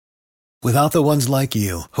Without the ones like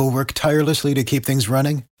you, who work tirelessly to keep things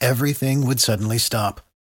running, everything would suddenly stop.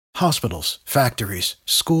 Hospitals, factories,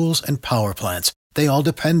 schools, and power plants, they all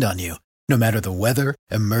depend on you. No matter the weather,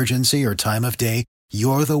 emergency, or time of day,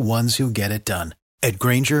 you're the ones who get it done. At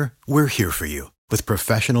Grainger, we're here for you with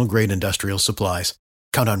professional-grade industrial supplies.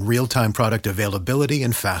 Count on real-time product availability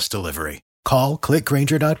and fast delivery. Call, click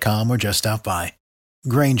Grainger.com, or just stop by.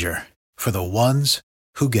 Grainger, for the ones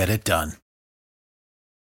who get it done.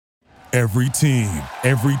 Every team,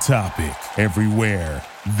 every topic, everywhere.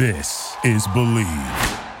 This is Believe.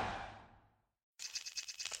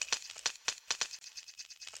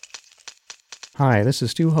 Hi, this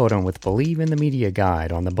is Stu Hodem with Believe in the Media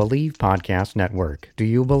Guide on the Believe Podcast Network. Do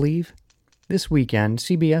you believe? This weekend,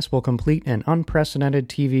 CBS will complete an unprecedented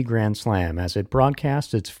TV Grand Slam as it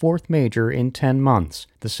broadcasts its fourth major in 10 months,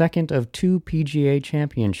 the second of 2 PGA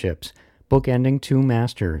championships, bookending 2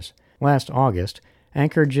 Masters. Last August,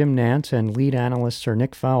 anchor Jim Nantz and lead analyst Sir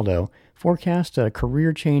Nick Faldo forecast a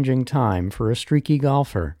career-changing time for a streaky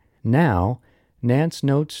golfer. Now, Nantz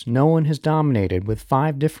notes no one has dominated with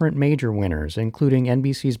 5 different major winners, including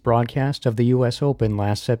NBC's broadcast of the U.S. Open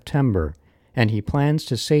last September, and he plans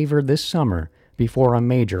to savor this summer before a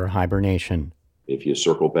major hibernation. If you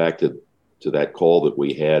circle back to that call that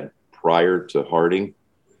we had prior to Harding,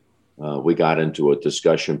 we got into a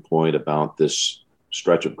discussion point about this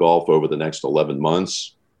stretch of golf over the next 11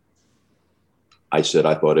 months. I said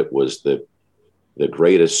I thought it was the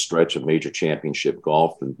greatest stretch of major championship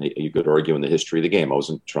golf, and you could argue in the history of the game. I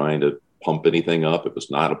wasn't trying to pump anything up. It was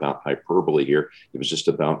not about hyperbole here. It was just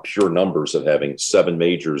about pure numbers of having 7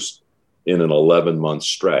 majors in an 11-month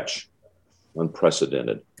stretch.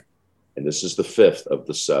 Unprecedented. And this is the 5th of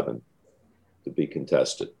the 7 to be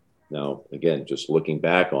contested. Now, again, just looking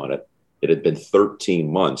back on it, it had been 13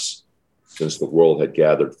 months since the world had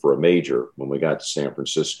gathered for a major when we got to San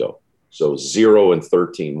Francisco. So 0 and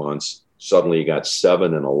 13 months, suddenly you got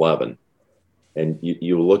 7 and 11. And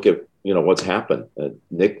you look at, what's happened.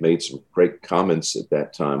 Nick made some great comments at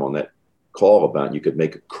that time on that call about you could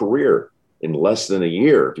make a career in less than a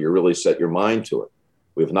year if you really set your mind to it.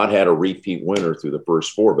 We've not had a repeat winner through the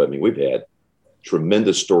first 4, but we've had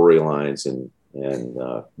tremendous storylines and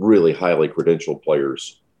really highly credentialed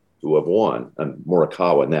players who have won. And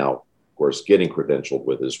Morikawa now, of course, getting credentialed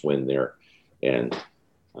with his win there and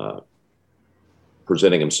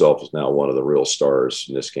presenting himself as now one of the real stars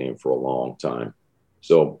in this game for a long time.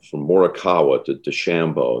 So from Morikawa to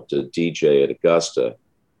DeChambeau to DJ at Augusta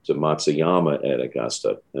to Matsuyama at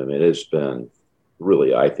Augusta, it has been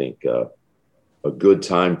really, I think, a good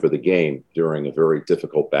time for the game during a very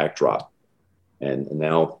difficult backdrop. And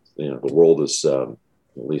now, the world is, at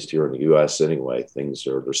least here in the U.S. anyway,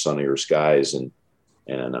 there's sunnier skies, and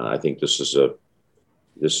I think this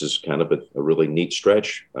is kind of a really neat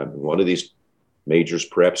stretch. One of these majors,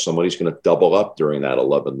 perhaps somebody's going to double up during that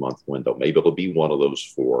 11-month window. Maybe it'll be one of those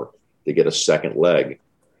 4 to get a second leg.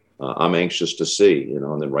 I'm anxious to see,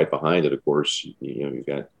 and then right behind it, of course, you've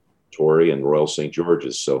got Torrey and Royal St.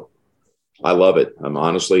 George's. So I love it. I'm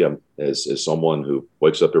as someone who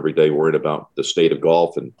wakes up every day worried about the state of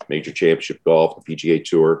golf and major championship golf, the PGA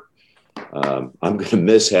Tour. I'm going to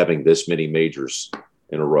miss having this many majors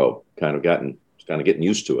in a row. Kind of getting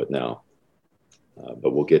used to it now.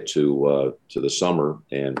 But we'll get to the summer,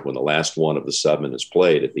 and when the last one of the 7 is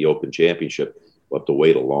played at the Open Championship, we'll have to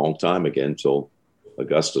wait a long time again until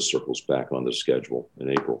Augusta circles back on the schedule in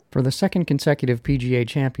April. For the second consecutive PGA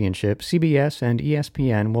Championship, CBS and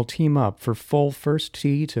ESPN will team up for full first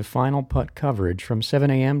tee to final putt coverage from 7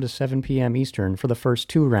 a.m. to 7 p.m. Eastern for the first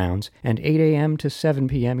 2 rounds and 8 a.m. to 7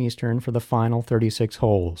 p.m. Eastern for the final 36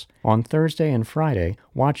 holes. On Thursday and Friday,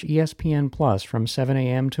 watch ESPN Plus from 7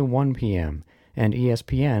 a.m. to 1 p.m. and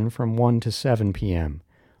ESPN from 1 to 7 p.m.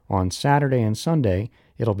 On Saturday and Sunday,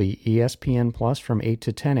 it'll be ESPN Plus from 8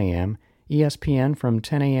 to 10 a.m., ESPN from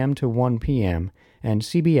 10 a.m. to 1 p.m., and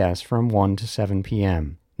CBS from 1 to 7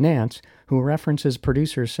 p.m. Nantz, who references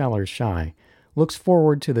producer Sellers Shy, looks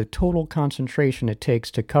forward to the total concentration it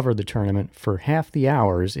takes to cover the tournament for half the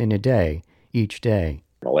hours in a day, each day.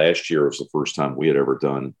 Last year was the first time we had ever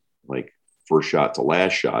done first shot to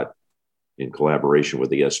last shot in collaboration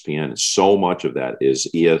with ESPN. So much of that is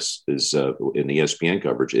in the ESPN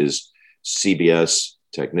coverage is CBS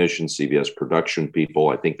technicians, CBS production people.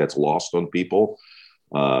 I think that's lost on people.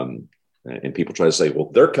 And people try to say,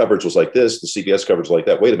 well, their coverage was like this, the CBS coverage was like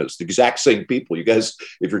that. Wait a minute, it's the exact same people. You guys,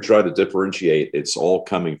 if you're trying to differentiate, it's all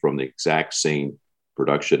coming from the exact same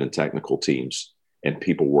production and technical teams. And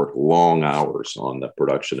people work long hours on the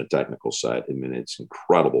production and technical side. It's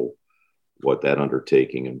incredible what that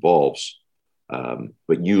undertaking involves.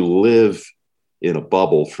 But you live in a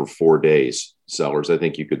bubble for 4 days. Sellers, I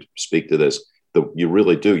think you could speak to this. You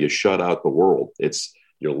really do. You shut out the world.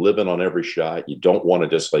 You're living on every shot. You don't want to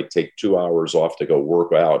just like take 2 hours off to go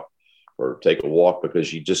work out or take a walk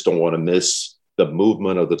because you just don't want to miss the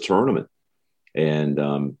movement of the tournament. And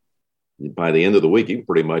by the end of the week, you can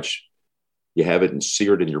pretty much, you have it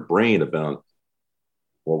seared in your brain about,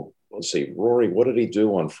 well, let's see, Rory, what did he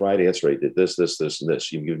do on Friday? That's right. He did this, this, this, and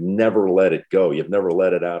this. You've never let it go. You've never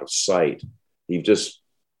let it out of sight.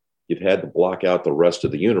 You've had to block out the rest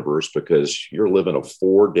of the universe because you're living a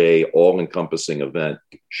 4-day all-encompassing event,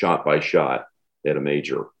 shot by shot at a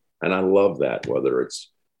major. And I love that, whether it's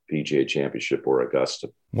PGA Championship or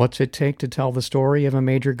Augusta. What's it take to tell the story of a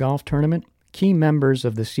major golf tournament? Key members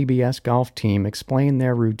of the CBS golf team explain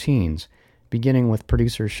their routines, beginning with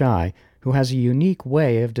producer Shai, who has a unique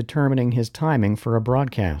way of determining his timing for a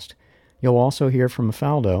broadcast. You'll also hear from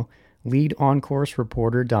Faldo, lead on-course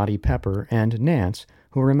reporter Dottie Pepper, and Nance,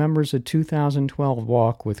 who remembers a 2012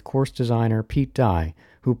 walk with course designer Pete Dye,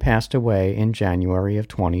 who passed away in January of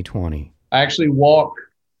 2020. I actually walk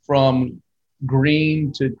from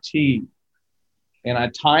green to tee, and I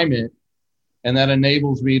time it, and that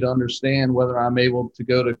enables me to understand whether I'm able to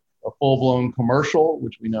go to a full-blown commercial,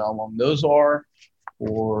 which we know how long those are,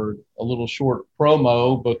 or a little short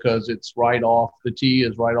promo because it's right off, the tee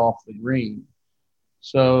is right off the green.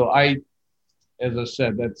 So as I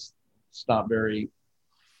said, it's not very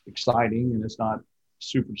exciting, and it's not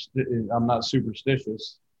I'm not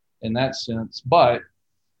superstitious in that sense, but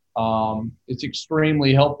it's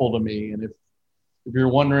extremely helpful to me. And if you're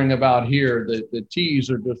wondering about here, the tees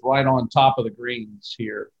are just right on top of the greens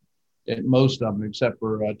here at most of them, except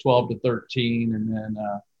for 12 to 13 and then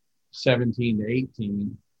 17 to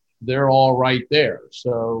 18. They're all right there.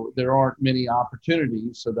 So there aren't many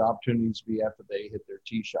opportunities. So the opportunities be after they hit their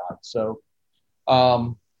tee shot. So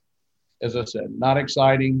as I said, not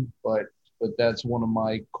exciting, but that's one of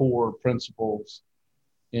my core principles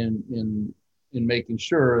in making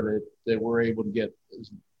sure that we're able to get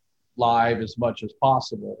live as much as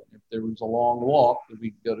possible. If there was a long walk,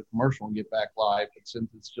 we could go to commercial and get back live. But since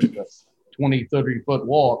it's just a 20, 30-foot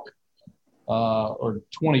walk or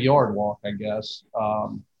 20-yard walk, I guess,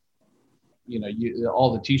 all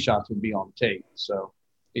the tee shots would be on tape. So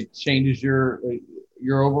it changes your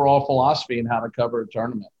overall philosophy and how to cover a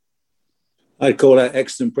tournament. I'd call that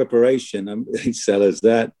excellent preparation. Sellers,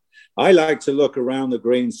 that I like to look around the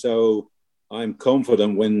green so I'm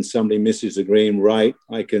confident when somebody misses the green right,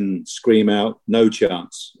 I can scream out no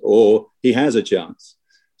chance or he has a chance.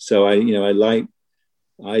 So I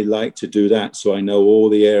like to do that so I know all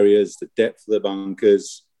the areas, the depth of the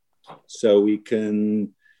bunkers, so we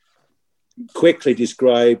can quickly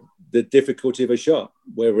describe the difficulty of a shot,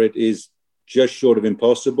 whether it is just short of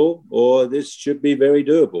impossible or this should be very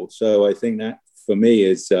doable. So I think that for me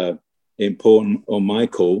is important on my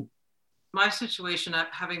call. My situation,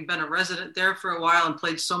 having been a resident there for a while and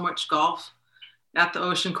played so much golf at the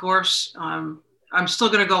Ocean Course, I'm still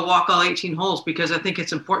going to go walk all 18 holes because I think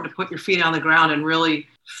it's important to put your feet on the ground and really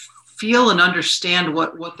feel and understand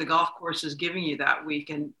what the golf course is giving you that week.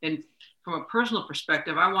 And from a personal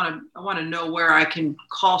perspective, I want to know where I can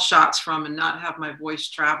call shots from and not have my voice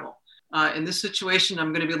travel. In this situation,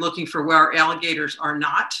 I'm going to be looking for where our alligators are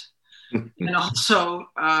not, and also,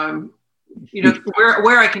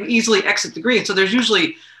 where I can easily exit the green. So there's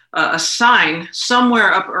usually a sign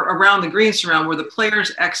somewhere up around the green surround where the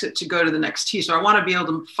players exit to go to the next tee. So I want to be able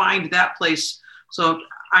to find that place. So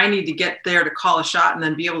I need to get there to call a shot and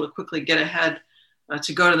then be able to quickly get ahead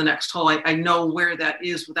to go to the next hole. I know where that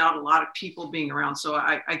is without a lot of people being around. So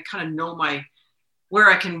I kind of know where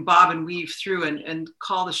I can bob and weave through and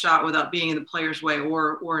call the shot without being in the player's way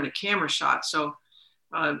or in a camera shot. So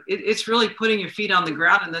it's really putting your feet on the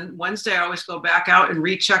ground. And then Wednesday, I always go back out and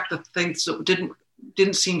recheck the things that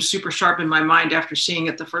didn't seem super sharp in my mind after seeing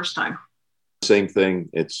it the first time. Same thing.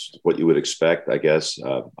 It's what you would expect, I guess.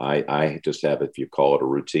 I just have, if you call it a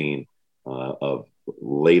routine, of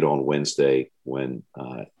late on Wednesday when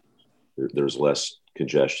there's less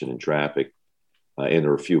congestion in traffic. And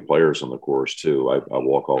there are a few players on the course too. I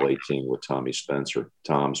walk all 18 with Tommy Spencer.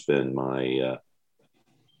 Tom's been my,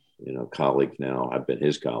 colleague now. I've been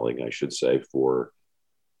his colleague, I should say, for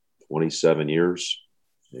 27 years.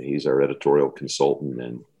 He's our editorial consultant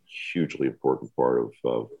and hugely important part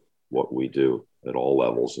of what we do at all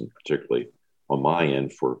levels, and particularly on my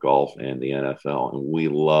end for golf and the NFL. And we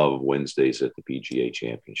love Wednesdays at the PGA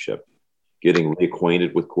Championship, getting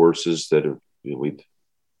reacquainted with courses that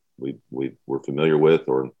we're familiar with,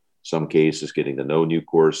 or in some cases getting to know new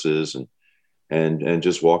courses and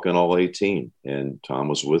just walking all 18. And Tom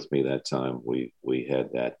was with me that time. We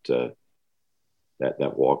had that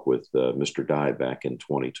that walk with Mr. Dye back in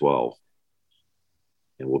 2012.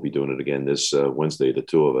 And we'll be doing it again this Wednesday, the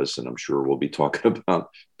two of us. And I'm sure we'll be talking about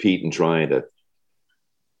Pete and trying to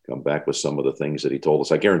come back with some of the things that he told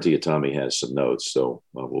us. I guarantee you Tommy has some notes, so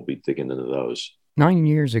we'll be digging into those. 9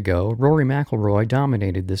 years ago, Rory McIlroy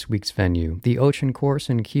dominated this week's venue, the Ocean Course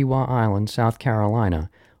in Kiawah Island, South Carolina,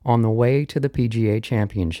 on the way to the PGA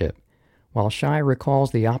Championship. While Shai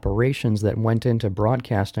recalls the operations that went into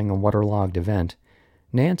broadcasting a waterlogged event,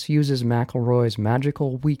 Nance uses McIlroy's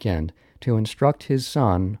magical weekend to instruct his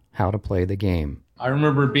son how to play the game. I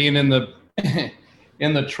remember being in the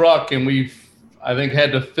in the truck, and I think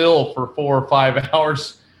had to fill for 4 or 5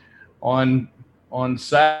 hours on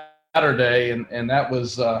Saturday, and that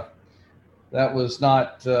was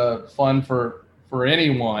not fun for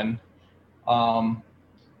anyone.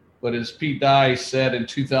 But as Pete Dye said in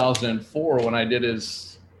 2004, when I did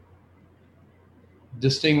his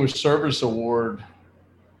Distinguished Service Award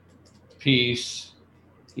piece,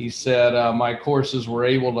 he said, my courses were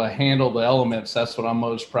able to handle the elements. That's what I'm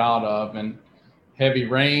most proud of. And heavy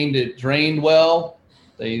rained, it drained well.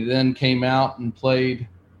 They then came out and played,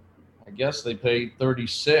 I guess they played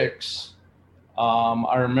 36.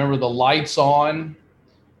 I remember the lights on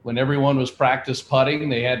when everyone was practice putting.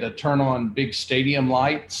 They had to turn on big stadium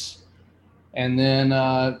lights. And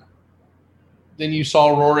then you saw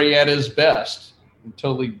Rory at his best,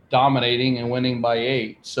 totally dominating and winning by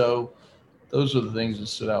 8. So those are the things that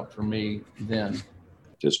stood out for me then.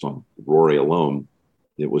 Just on Rory alone,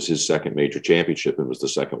 it was his second major championship. It was the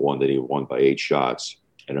second one that he won by 8 shots.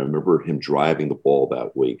 And I remember him driving the ball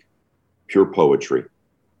that week. Pure poetry.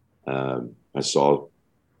 I saw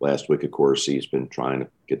last week, of course, he's been trying to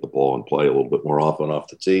get the ball in play a little bit more often off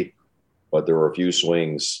the tee. But there were a few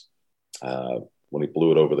swings when he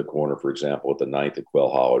blew it over the corner, for example, at the 9th at Quail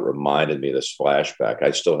Hollow. It reminded me of this flashback.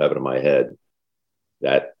 I still have it in my head.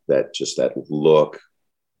 That look,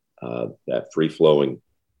 that free-flowing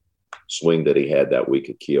swing that he had that week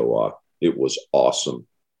at Kiawah, it was awesome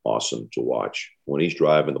to watch. When he's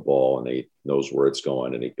driving the ball and he knows where it's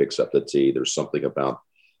going and he picks up the tee, there's something about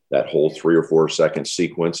that whole 3 or 4 second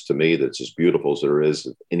sequence to me that's as beautiful as there is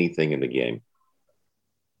of anything in the game.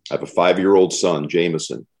 I have a 5-year-old son,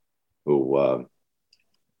 Jameson, who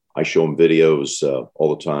I show him videos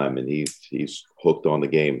all the time, and he's hooked on the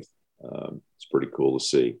game. It's pretty cool to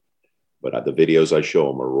see. But the videos I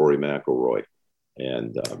show him are Rory McIlroy.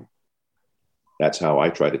 And that's how I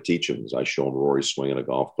try to teach him, is I show him Rory swinging a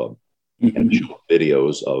golf club. And show him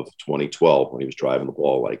videos of 2012 when he was driving the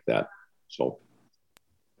ball like that. So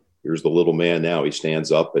here's the little man now. He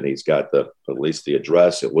stands up and he's got at least the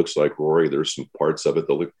address. It looks like Rory. There's some parts of it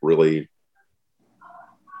that look really,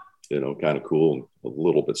 kind of cool, a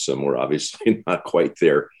little bit similar, obviously not quite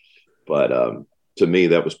there. But to me,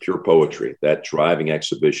 that was pure poetry. That driving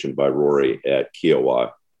exhibition by Rory at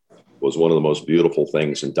Kiawah was one of the most beautiful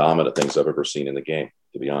things and dominant things I've ever seen in the game,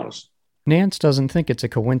 to be honest. Nance doesn't think it's a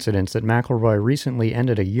coincidence that McIlroy recently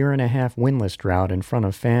ended a 1.5-year winless drought in front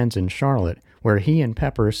of fans in Charlotte, where he and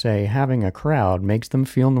Pepper say having a crowd makes them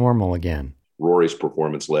feel normal again. Rory's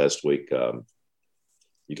performance last week,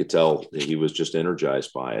 you could tell that he was just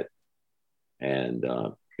energized by it. And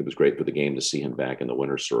it was great for the game to see him back in the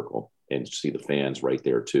winner's circle and to see the fans right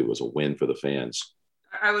there, too. It was a win for the fans.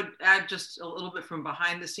 I would add just a little bit from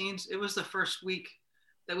behind the scenes. It was the first week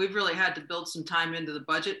that we've really had to build some time into the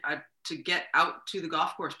budget to get out to the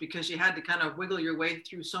golf course, because you had to kind of wiggle your way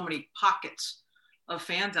through so many pockets of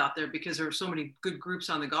fans out there because there were so many good groups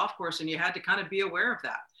on the golf course, and you had to kind of be aware of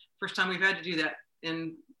that. First time we've had to do that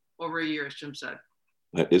in over a year, as Jim said.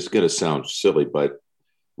 It's going to sound silly, but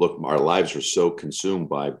look, our lives are so consumed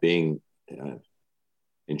by being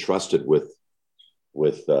entrusted with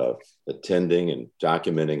attending and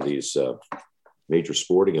documenting these major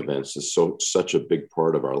sporting events is such a big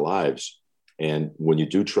part of our lives. And when you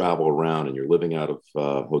do travel around and you're living out of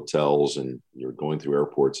hotels and you're going through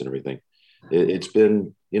airports and everything, it's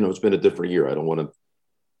been a different year. I don't want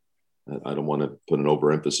to put an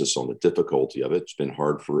overemphasis on the difficulty of it. It's been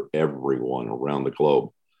hard for everyone around the globe,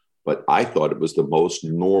 but I thought it was the most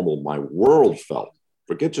normal my world felt.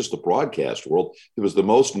 Forget just the broadcast world. It was the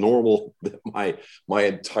most normal that my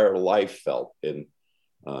entire life felt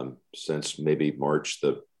since maybe March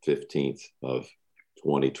the 15th of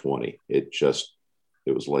 2020. It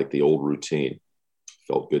was like the old routine.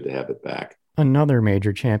 Felt good to have it back. Another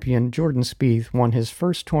major champion, Jordan Spieth, won his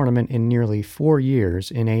first tournament in nearly 4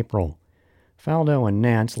 years in April. Faldo and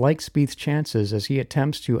Nance like Spieth's chances as he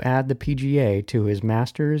attempts to add the PGA to his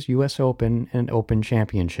Masters, U.S. Open, and Open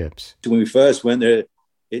championships. When we first went there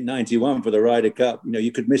in 91 for the Ryder Cup,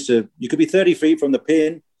 you could be 30 feet from the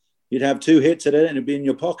pin you'd have 2 hits at it and it'd be in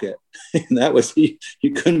your pocket. And that was, you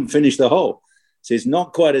couldn't finish the hole. So it's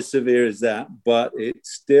not quite as severe as that, but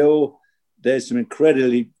it's still, there's some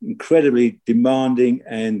incredibly demanding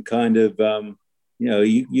and kind of,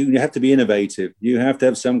 you have to be innovative. You have to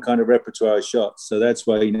have some kind of repertoire of shots. So that's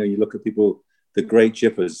why, you look at people, the great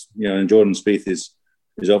chippers, and Jordan Spieth is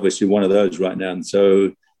obviously one of those right now. And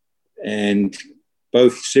so, and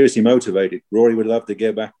both seriously motivated. Rory would love to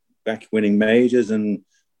get back winning majors, and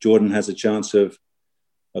Jordan has a chance of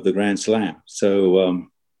the Grand Slam. So,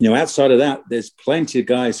 outside of that, there's plenty of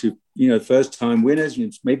guys who, first-time winners.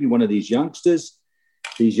 Maybe one of these youngsters,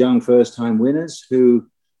 these young first-time winners who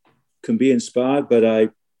can be inspired.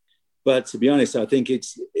 But to be honest, I think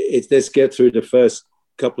it's let's get through the first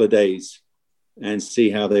couple of days and see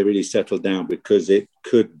how they really settle down, because it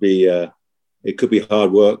could be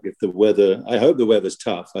hard work if the weather. I hope the weather's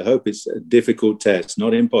tough. I hope it's a difficult test,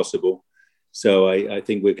 not impossible. So I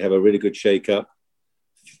think we'll have a really good shake-up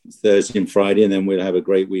Thursday and Friday, and then we'll have a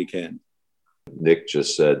great weekend. Nick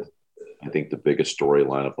just said, I think the biggest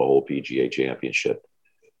storyline of the whole PGA Championship,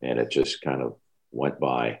 and it just kind of went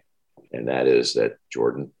by, and that is that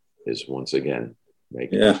Jordan is once again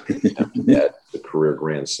making the career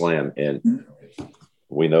Grand Slam. And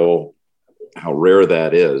we know how rare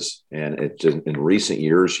that is. And it just, in recent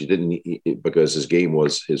years, because his game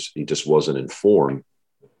was he just wasn't informed.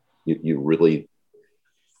 You really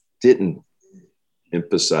didn't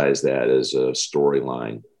emphasize that as a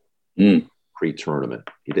storyline pre-tournament.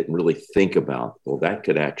 He didn't really think about, well, that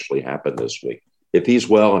could actually happen this week. If he's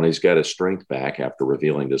well and he's got his strength back after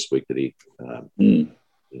revealing this week that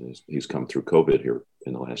he's come through COVID here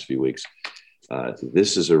in the last few weeks,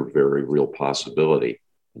 this is a very real possibility.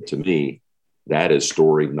 And to me, that is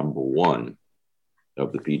story number 1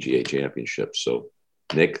 of the PGA Championship. So,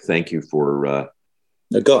 Nick, thank you for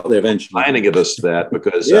I got there eventually. Planning of us that,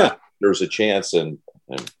 because there's a chance, and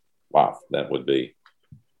wow, that would be.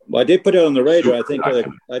 Well, I did put it on the radar. I think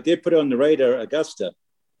I did put it on the radar at Augusta,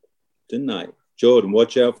 didn't I? Jordan,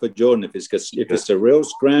 watch out for Jordan if it's a real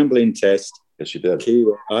scrambling test. Yes, you did.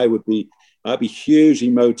 I'd be hugely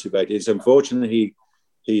motivated. It's unfortunate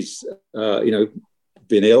he's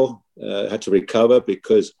been ill, had to recover,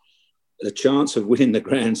 because the chance of winning the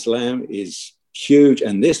Grand Slam is huge,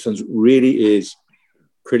 and this one really is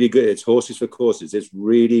pretty good. It's horses for courses. It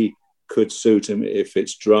really could suit him if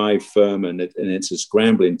it's dry, firm, and it's a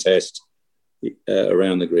scrambling test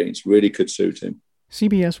around the greens. Really could suit him.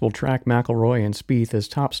 CBS will track McIlroy and Spieth as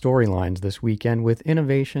top storylines this weekend with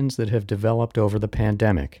innovations that have developed over the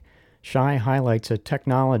pandemic. Shy highlights a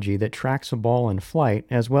technology that tracks a ball in flight,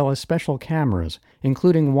 as well as special cameras,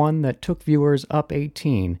 including one that took viewers up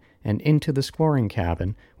 18 and into the scoring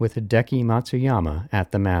cabin with Hideki Matsuyama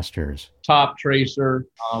at the Masters. Top Tracer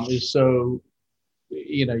is so,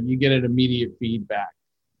 you get an immediate feedback,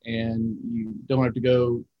 and you don't have to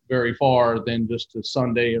go very far than just to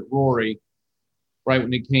Sunday at Rory. Right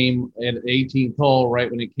when it came at 18th hole, right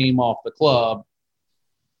when it came off the club,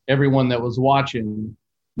 everyone that was watching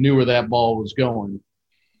knew where that ball was going.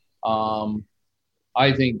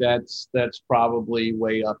 I think that's probably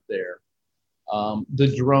way up there.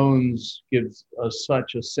 The drones gives us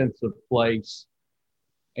such a sense of place,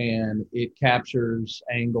 and it captures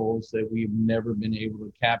angles that we've never been able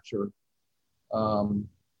to capture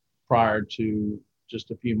prior to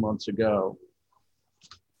just a few months ago.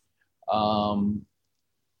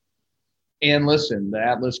 And listen, the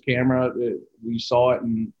Atlas camera, we saw it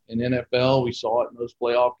in NFL, we saw it in those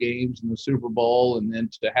playoff games in the Super Bowl, and then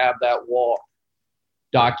to have that walk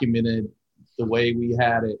documented the way we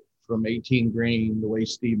had it from 18 green, the way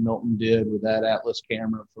Steve Milton did with that Atlas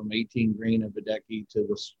camera from 18 green of Hideki to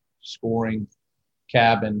the scoring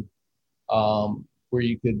cabin, where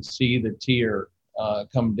you could see the tier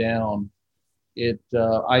come down.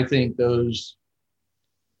 I think those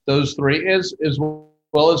three, as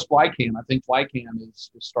well as Flycam. I think Flycam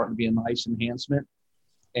is starting to be a nice enhancement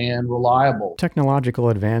and reliable. Technological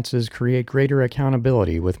advances create greater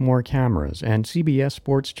accountability with more cameras, and CBS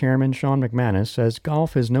Sports Chairman Sean McManus says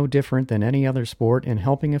golf is no different than any other sport in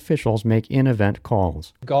helping officials make in-event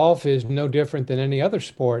calls. Golf is no different than any other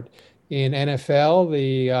sport. In NFL,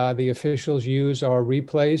 the officials use our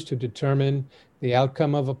replays to determine the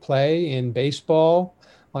outcome of a play. In baseball,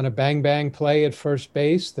 on a bang-bang play at first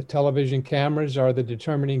base, the television cameras are the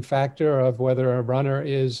determining factor of whether a runner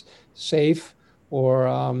is safe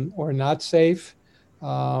or not safe.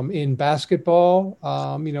 In basketball,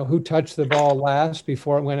 who touched the ball last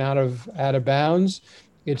before it went out of bounds?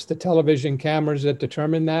 It's the television cameras that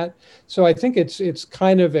determine that. So I think it's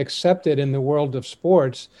kind of accepted in the world of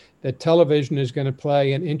sports that television is going to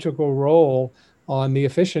play an integral role on the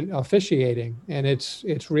officiating, and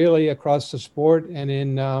it's really across the sport and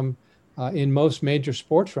in most major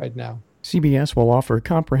sports right now. CBS will offer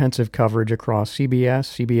comprehensive coverage across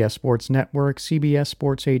CBS, CBS Sports Network, CBS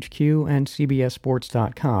Sports HQ, and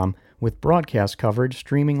CBSSports.com, with broadcast coverage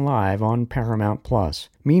streaming live on Paramount+.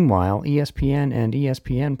 Meanwhile, ESPN and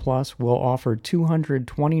ESPN Plus will offer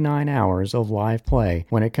 229 hours of live play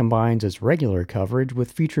when it combines its regular coverage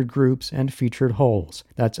with featured groups and featured holes.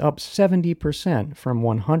 That's up 70% from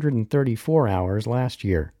 134 hours last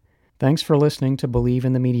year. Thanks for listening to Believe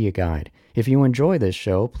in the Media Guide. If you enjoy this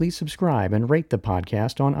show, please subscribe and rate the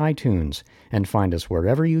podcast on iTunes, and find us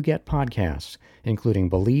wherever you get podcasts, including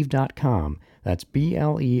Believe.com. That's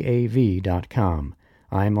BLEAV.com.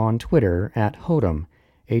 I'm on Twitter at Hodem,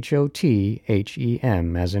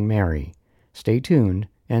 HOTHEM as in Mary. Stay tuned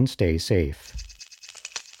and stay safe.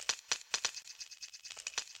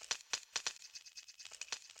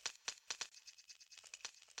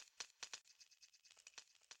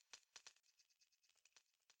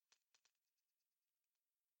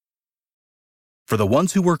 For the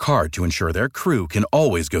ones who work hard to ensure their crew can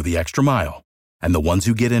always go the extra mile, and the ones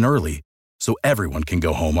who get in early so everyone can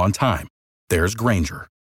go home on time, there's Grainger,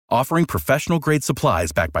 offering professional-grade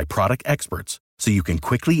supplies backed by product experts so you can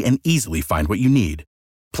quickly and easily find what you need.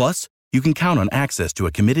 Plus, you can count on access to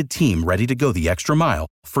a committed team ready to go the extra mile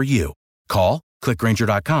for you. Call, click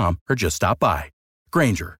Grainger.com, or just stop by.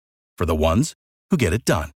 Grainger, for the ones who get it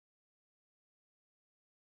done.